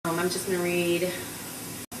I'm just going to read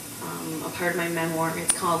a part of my memoir.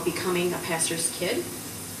 It's called Becoming a Pastor's Kid.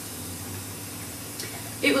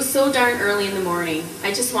 It was so darn early in the morning.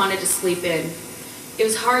 I just wanted to sleep in. It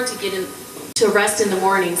was hard to get to rest in the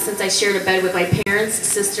morning since I shared a bed with my parents,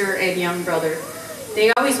 sister, and young brother.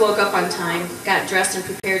 They always woke up on time, got dressed and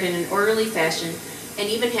prepared in an orderly fashion, and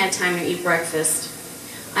even had time to eat breakfast.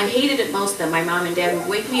 I hated it most that my mom and dad would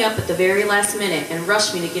wake me up at the very last minute and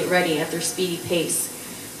rush me to get ready at their speedy pace.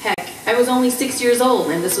 Heck, I was only 6 years old,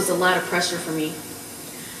 and this was a lot of pressure for me.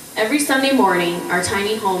 Every Sunday morning, our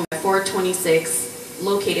tiny home at 426,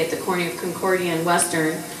 located at the corner of Concordia and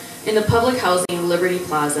Western, in the public housing in Liberty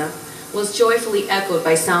Plaza, was joyfully echoed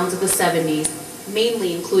by sounds of the 70s,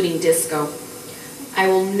 mainly including disco. I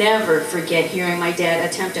will never forget hearing my dad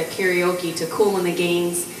attempt at karaoke to Kool and the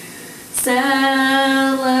Gang's "Celebrate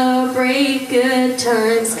Good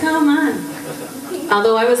Times, Come On."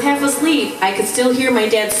 Although I was half asleep, I could still hear my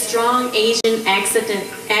dad's strong Asian accent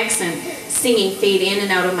singing fade in and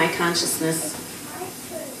out of my consciousness.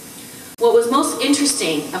 What was most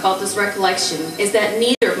interesting about this recollection is that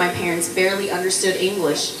neither of my parents barely understood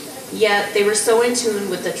English, yet they were so in tune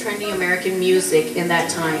with the trendy American music in that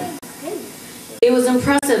time. It was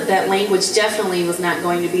impressive that language definitely was not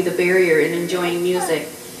going to be the barrier in enjoying music.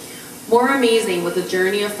 More amazing was the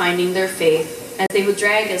journey of finding their faith as they would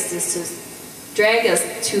drag us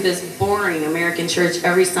to this boring American church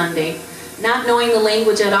every Sunday, not knowing the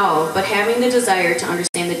language at all, but having the desire to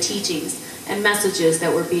understand the teachings and messages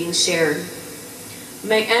that were being shared.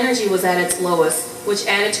 My energy was at its lowest, which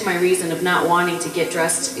added to my reason of not wanting to get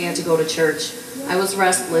dressed and to go to church. I was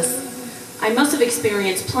restless. I must have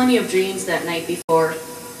experienced plenty of dreams that night before.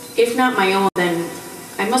 If not my own, then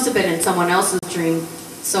I must have been in someone else's dream,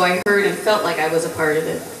 so I heard and felt like I was a part of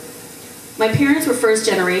it. My parents were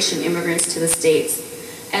first-generation immigrants to the States.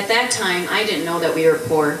 At that time, I didn't know that we were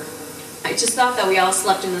poor. I just thought that we all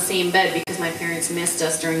slept in the same bed because my parents missed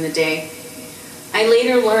us during the day. I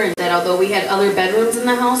later learned that although we had other bedrooms in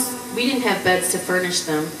the house, we didn't have beds to furnish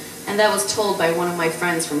them, and that was told by one of my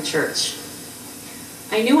friends from church.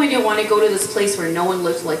 I knew I didn't want to go to this place where no one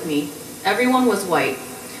looked like me. Everyone was white.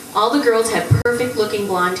 All the girls had perfect-looking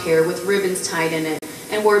blonde hair with ribbons tied in it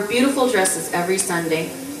and wore beautiful dresses every Sunday.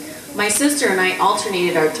 My sister and I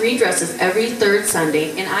alternated our 3 dresses every third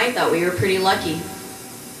Sunday, and I thought we were pretty lucky.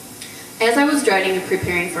 As I was dreading and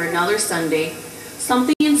preparing for another Sunday,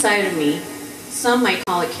 something inside of me, some might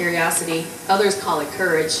call it curiosity, others call it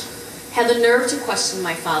courage, had the nerve to question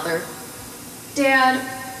my father. "Dad,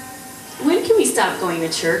 when can we stop going to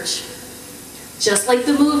church?" Just like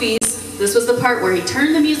the movies, this was the part where he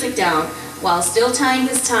turned the music down while still tying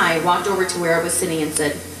his tie, walked over to where I was sitting and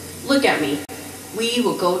said, "Look at me. We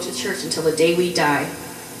will go to church until the day we die."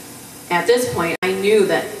 At this point, I knew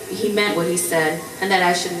that he meant what he said and that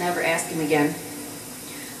I should never ask him again.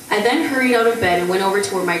 I then hurried out of bed and went over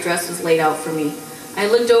to where my dress was laid out for me. I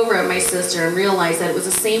looked over at my sister and realized that it was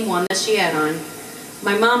the same one that she had on.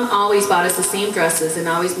 My mom always bought us the same dresses and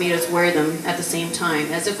always made us wear them at the same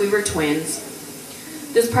time, as if we were twins.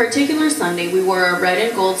 This particular Sunday, we wore our red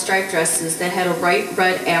and gold striped dresses that had a bright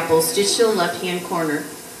red apple stitched to the left-hand corner.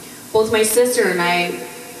 Both my sister and I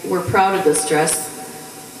were proud of this dress.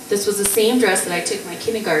 This was the same dress that I took my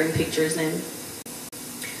kindergarten pictures in.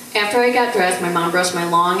 After I got dressed, my mom brushed my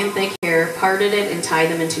long and thick hair, parted it, and tied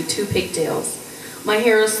them into 2 pigtails. My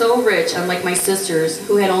hair was so rich, unlike my sister's,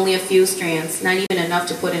 who had only a few strands, not even enough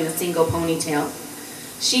to put in a single ponytail.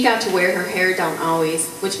 She got to wear her hair down always,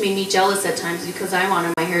 which made me jealous at times because I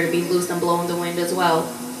wanted my hair to be loose and blow in the wind as well.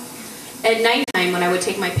 At nighttime, when I would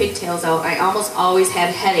take my pigtails out, I almost always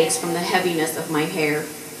had headaches from the heaviness of my hair.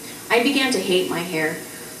 I began to hate my hair,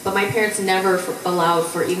 but my parents never allowed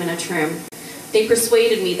for even a trim. They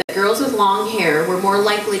persuaded me that girls with long hair were more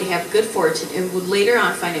likely to have good fortune and would later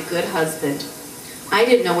on find a good husband. I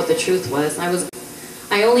didn't know what the truth was.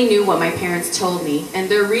 I only knew what my parents told me, and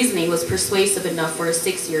their reasoning was persuasive enough for a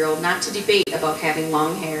 6-year-old not to debate about having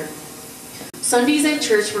long hair. Sundays at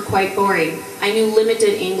church were quite boring. I knew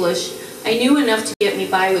limited English. I knew enough to get me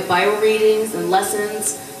by with Bible readings and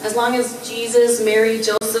lessons, as long as Jesus, Mary,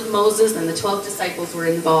 Joseph, Moses, and the 12 disciples were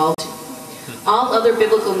involved. All other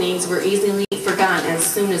biblical names were easily forgotten as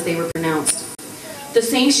soon as they were pronounced. The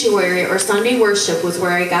sanctuary or Sunday worship was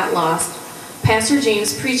where I got lost. Pastor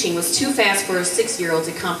James' preaching was too fast for a 6-year-old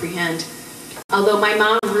to comprehend. Although my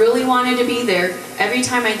mom really wanted to be there, every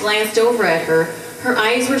time I glanced over at her, her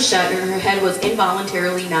eyes were shut and her head was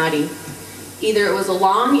involuntarily nodding. Either it was a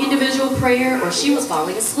long individual prayer or she was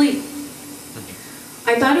falling asleep.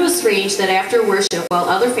 I thought it was strange that after worship, while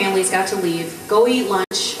other families got to leave, go eat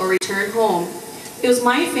lunch, or return home, It was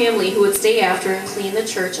my family who would stay after and clean the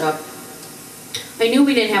church up. I knew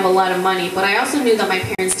we didn't have a lot of money, but I also knew that my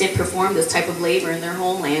parents did perform this type of labor in their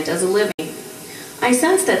homeland as a living. I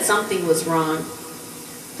sensed that something was wrong.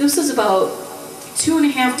 This was about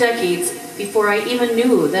 2.5 decades before I even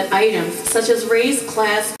knew that items such as race,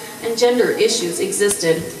 class, and gender issues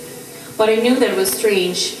existed. But I knew that it was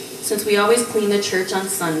strange, since we always cleaned the church on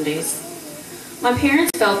Sundays. My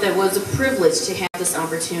parents felt that it was a privilege to have this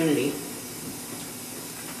opportunity.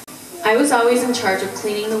 I was always in charge of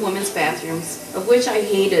cleaning the women's bathrooms, of which I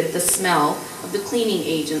hated the smell of the cleaning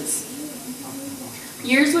agents.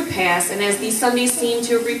 Years would pass, and as these Sundays seemed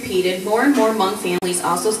to have repeated, more and more Hmong families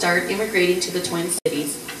also started immigrating to the Twin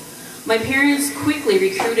Cities. My parents quickly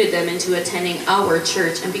recruited them into attending our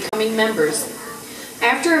church and becoming members.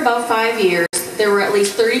 After about 5 years, there were at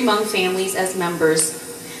least 30 Hmong families as members.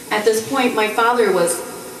 At this point, my father was,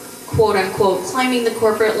 quote-unquote, climbing the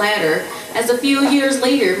corporate ladder, as a few years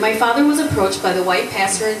later, my father was approached by the white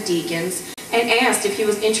pastor and deacons and asked if he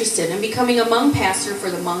was interested in becoming a Hmong pastor for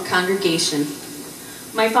the Hmong congregation.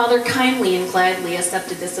 My father kindly and gladly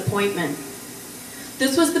accepted this appointment.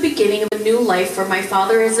 This was the beginning of a new life for my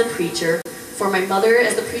father as a preacher, for my mother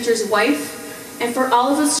as the preacher's wife, and for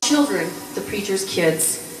all of us children, the preacher's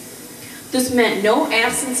kids. This meant no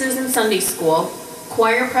absences in Sunday school,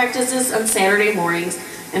 choir practices on Saturday mornings,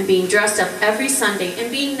 and being dressed up every Sunday and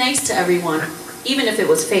being nice to everyone, even if it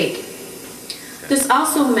was fake. This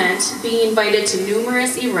also meant being invited to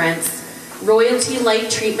numerous events, royalty-like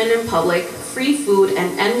treatment in public, free food,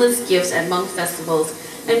 and endless gifts at Hmong festivals,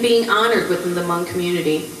 and being honored within the Hmong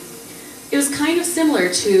community. It was kind of similar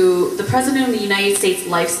to the President of the United States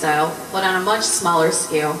lifestyle, but on a much smaller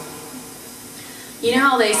scale. You know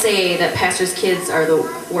how they say that pastors' kids are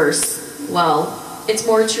the worst? Well, it's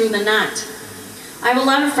more true than not. I have a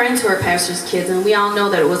lot of friends who are pastors' kids, and we all know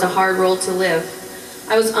that it was a hard world to live.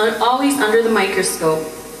 I was always under the microscope.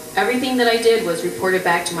 Everything that I did was reported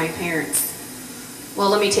back to my parents. Well,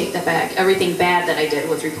 let me take that back. Everything bad that I did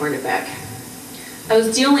was reported back. I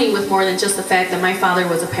was dealing with more than just the fact that my father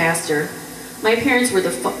was a pastor. My parents were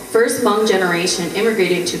the first Hmong generation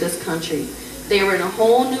immigrating to this country. They were in a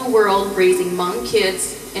whole new world raising Hmong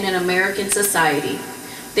kids in an American society.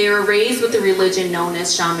 They were raised with the religion known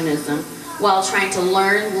as shamanism, while trying to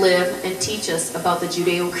learn, live, and teach us about the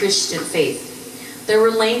Judeo-Christian faith. There were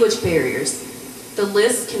language barriers. The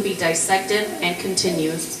list can be dissected and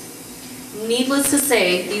continues. Needless to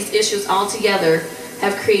say, these issues altogether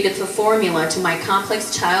have created the formula to my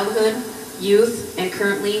complex childhood, youth, and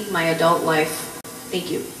currently my adult life. Thank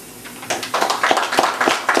you.